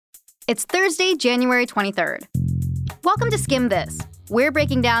It's Thursday, January 23rd. Welcome to Skim This. We're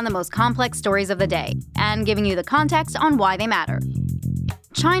breaking down the most complex stories of the day and giving you the context on why they matter.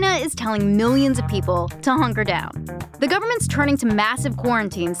 China is telling millions of people to hunker down. The government's turning to massive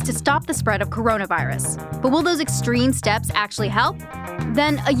quarantines to stop the spread of coronavirus. But will those extreme steps actually help?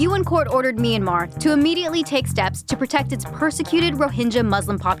 Then a UN court ordered Myanmar to immediately take steps to protect its persecuted Rohingya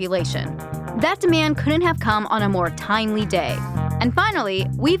Muslim population. That demand couldn't have come on a more timely day. And finally,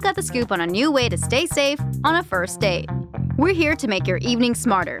 we've got the scoop on a new way to stay safe on a first date. We're here to make your evening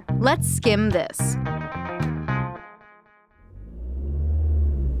smarter. Let's skim this.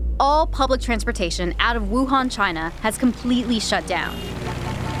 All public transportation out of Wuhan, China has completely shut down.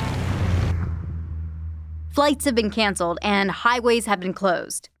 Flights have been canceled and highways have been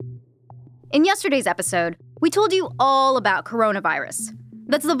closed. In yesterday's episode, we told you all about coronavirus.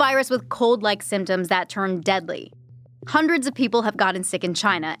 That's the virus with cold-like symptoms that turn deadly. Hundreds of people have gotten sick in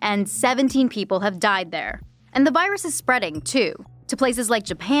China, and 17 people have died there. And the virus is spreading, too, to places like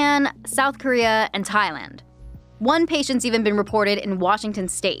Japan, South Korea, and Thailand. One patient's even been reported in Washington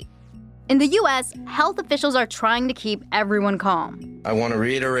state. In the U.S., health officials are trying to keep everyone calm. I want to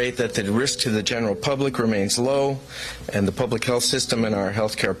reiterate that the risk to the general public remains low, and the public health system and our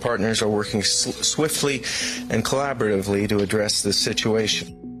healthcare partners are working swiftly and collaboratively to address this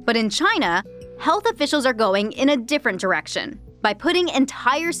situation. But in China, health officials are going in a different direction by putting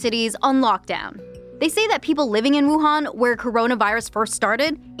entire cities on lockdown. They say that people living in Wuhan, where coronavirus first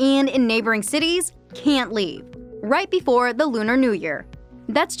started, and in neighboring cities, can't leave, right before the Lunar New Year.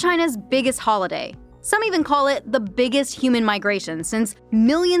 That's China's biggest holiday. Some even call it the biggest human migration since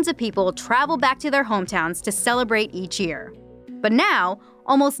millions of people travel back to their hometowns to celebrate each year. But now,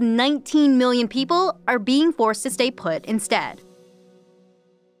 almost 19 million people are being forced to stay put instead.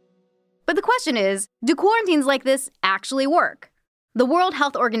 But the question is, do quarantines like this actually work? The World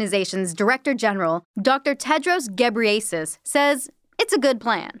Health Organization's Director General, Dr. Tedros Ghebreyesus, says it's a good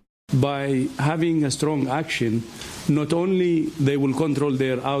plan. By having a strong action, not only they will control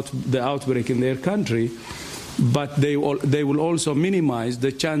the outbreak in their country, but they will also minimize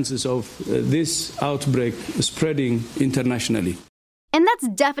the chances of this outbreak spreading internationally. And that's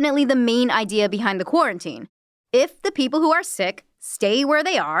definitely the main idea behind the quarantine. If the people who are sick stay where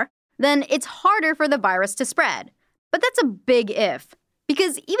they are, then it's harder for the virus to spread. But that's a big if,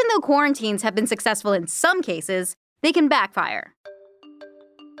 because even though quarantines have been successful in some cases, they can backfire.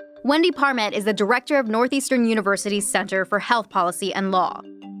 Wendy Parmet is the director of Northeastern University's Center for Health Policy and Law.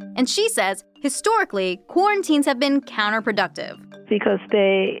 And she says, historically, quarantines have been counterproductive. Because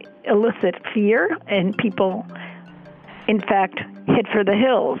they elicit fear, and people, in fact, head for the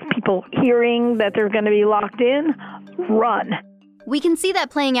hills. People hearing that they're going to be locked in, run. We can see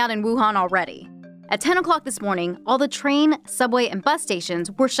that playing out in Wuhan already. At 10 o'clock this morning, all the train, subway, and bus stations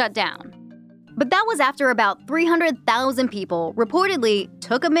were shut down. But that was after about 300,000 people reportedly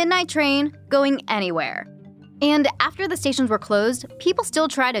took a midnight train going anywhere. And after the stations were closed, people still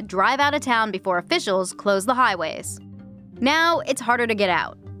try to drive out of town before officials close the highways. Now it's harder to get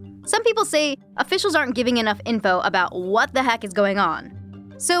out. Some people say officials aren't giving enough info about what the heck is going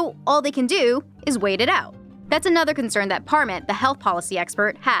on. So all they can do is wait it out. That's another concern that Parmet, the health policy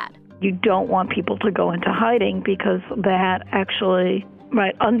expert, had. You don't want people to go into hiding because that actually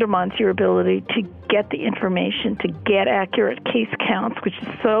undermines your ability to get the information, to get accurate case counts, which is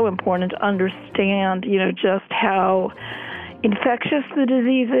so important to understand, just how infectious the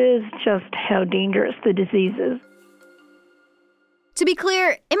disease is, just how dangerous the disease is. To be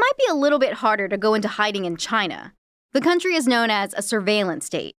clear, it might be a little bit harder to go into hiding in China. The country is known as a surveillance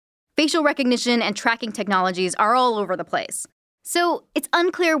state. Facial recognition and tracking technologies are all over the place. So it's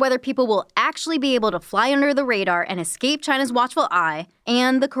unclear whether people will actually be able to fly under the radar and escape China's watchful eye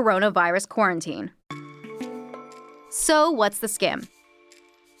and the coronavirus quarantine. So what's the skim?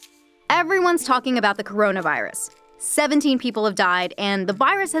 Everyone's talking about the coronavirus. 17 people have died, and the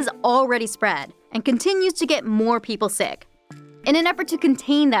virus has already spread and continues to get more people sick. In an effort to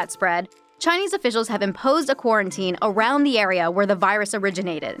contain that spread, Chinese officials have imposed a quarantine around the area where the virus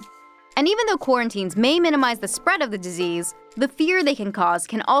originated. And even though quarantines may minimize the spread of the disease, the fear they can cause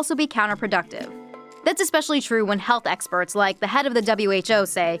can also be counterproductive. That's especially true when health experts like the head of the WHO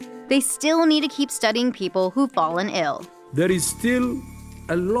say they still need to keep studying people who've fallen ill. There is still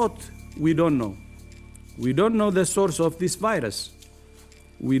a lot we don't know. We don't know the source of this virus.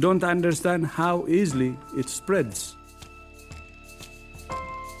 We don't understand how easily it spreads.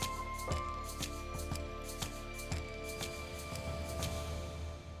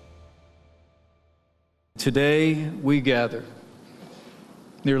 Today, we gather,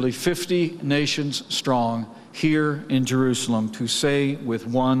 nearly 50 nations strong, here in Jerusalem to say with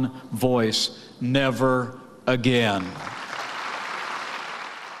one voice, never again.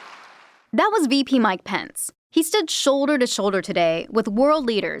 That was VP Mike Pence. He stood shoulder to shoulder today with world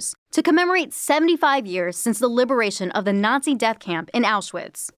leaders to commemorate 75 years since the liberation of the Nazi death camp in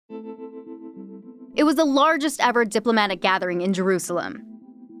Auschwitz. It was the largest ever diplomatic gathering in Jerusalem.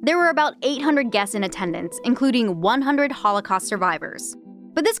 There were about 800 guests in attendance, including 100 Holocaust survivors.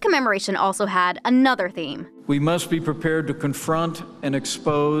 But this commemoration also had another theme. We must be prepared to confront and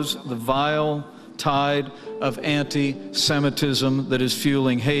expose the vile tide of anti-Semitism that is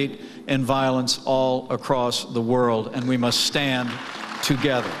fueling hate and violence all across the world, and we must stand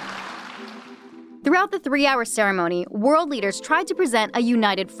together. Throughout the 3-hour ceremony, world leaders tried to present a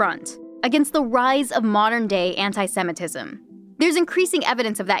united front against the rise of modern-day anti-Semitism. There's increasing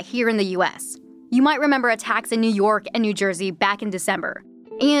evidence of that here in the U.S. You might remember attacks in New York and New Jersey back in December,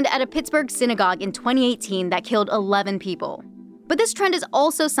 and at a Pittsburgh synagogue in 2018 that killed 11 people. But this trend is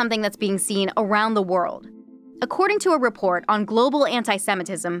also something that's being seen around the world. According to a report on global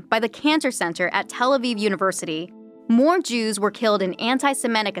anti-Semitism by the Cantor Center at Tel Aviv University, more Jews were killed in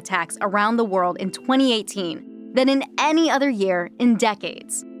anti-Semitic attacks around the world in 2018 than in any other year in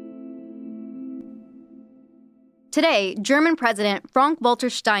decades. Today, German President Frank-Walter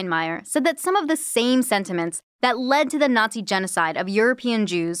Steinmeier said that some of the same sentiments that led to the Nazi genocide of European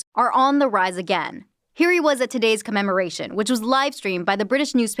Jews are on the rise again. Here he was at today's commemoration, which was live-streamed by the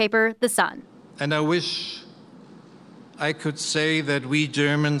British newspaper The Sun. And I wish I could say that we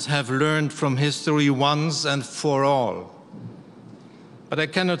Germans have learned from history once and for all. But I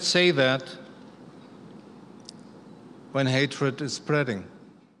cannot say that when hatred is spreading.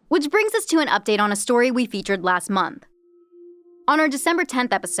 Which brings us to an update on a story we featured last month. On our December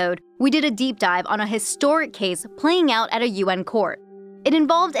 10th episode, we did a deep dive on a historic case playing out at a UN court. It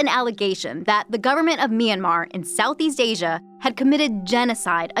involved an allegation that the government of Myanmar in Southeast Asia had committed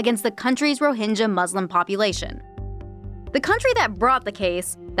genocide against the country's Rohingya Muslim population. The country that brought the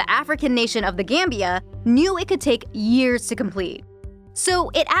case, the African nation of the Gambia, knew it could take years to complete. So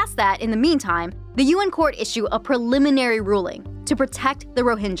it asked that, in the meantime, the UN court issue a preliminary ruling to protect the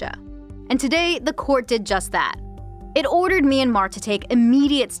Rohingya. And today, the court did just that. It ordered Myanmar to take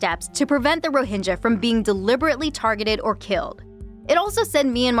immediate steps to prevent the Rohingya from being deliberately targeted or killed. It also said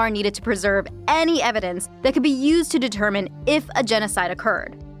Myanmar needed to preserve any evidence that could be used to determine if a genocide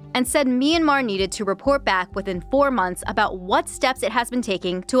occurred, and said Myanmar needed to report back within 4 months about what steps it has been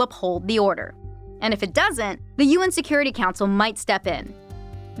taking to uphold the order. And if it doesn't, the UN Security Council might step in.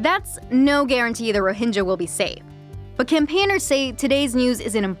 That's no guarantee the Rohingya will be safe. But campaigners say today's news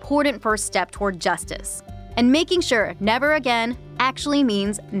is an important first step toward justice, and making sure never again actually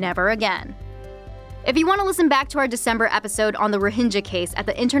means never again. If you want to listen back to our December episode on the Rohingya case at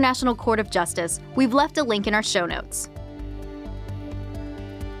the International Court of Justice, we've left a link in our show notes.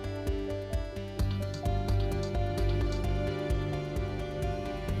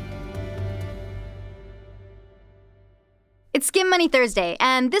 It's Skim Money Thursday,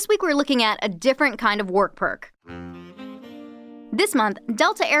 and this week we're looking at a different kind of work perk. This month,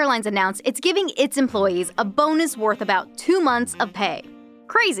 Delta Airlines announced it's giving its employees a bonus worth about 2 months of pay.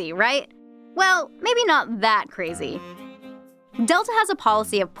 Crazy, right? Well, maybe not that crazy. Delta has a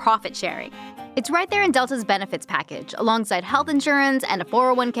policy of profit sharing. It's right there in Delta's benefits package, alongside health insurance and a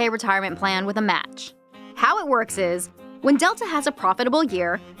 401k retirement plan with a match. How it works is, when Delta has a profitable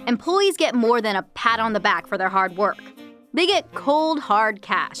year, employees get more than a pat on the back for their hard work. They get cold, hard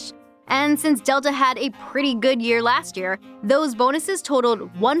cash. And since Delta had a pretty good year last year, those bonuses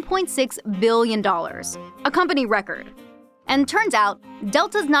totaled $1.6 billion, a company record. And turns out,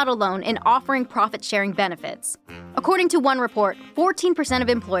 Delta's not alone in offering profit-sharing benefits. According to one report, 14% of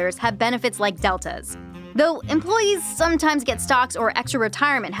employers have benefits like Delta's, though employees sometimes get stocks or extra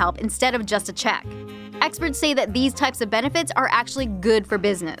retirement help instead of just a check. Experts say that these types of benefits are actually good for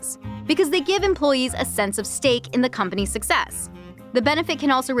business, because they give employees a sense of stake in the company's success. The benefit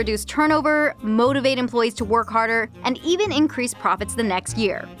can also reduce turnover, motivate employees to work harder, and even increase profits the next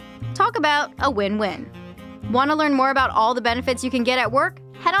year. Talk about a win-win. Want to learn more about all the benefits you can get at work?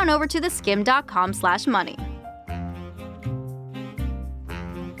 Head on over to theskim.com/money.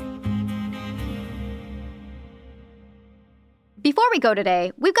 Before we go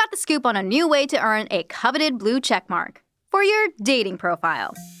today, we've got the scoop on a new way to earn a coveted blue checkmark for your dating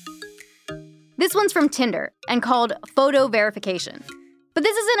profile. This one's from Tinder and called photo verification. But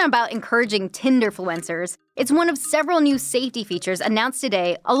this isn't about encouraging Tinderfluencers. It's one of several new safety features announced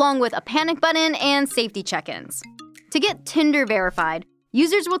today, along with a panic button and safety check-ins. To get Tinder verified,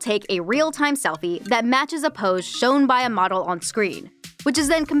 users will take a real-time selfie that matches a pose shown by a model on screen, which is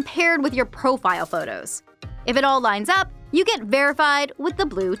then compared with your profile photos. If it all lines up, you get verified with the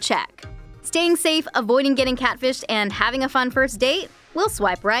blue check. Staying safe, avoiding getting catfished, and having a fun first date? We'll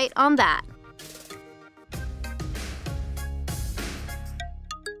swipe right on that.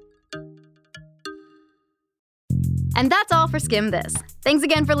 And that's all for Skim This. Thanks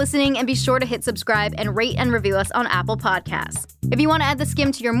again for listening, and be sure to hit subscribe and rate and review us on Apple Podcasts. If you want to add the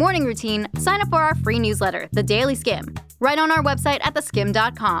Skim to your morning routine, sign up for our free newsletter, The Daily Skim, right on our website at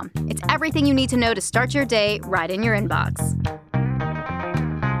theskim.com. It's everything you need to know to start your day right in your inbox.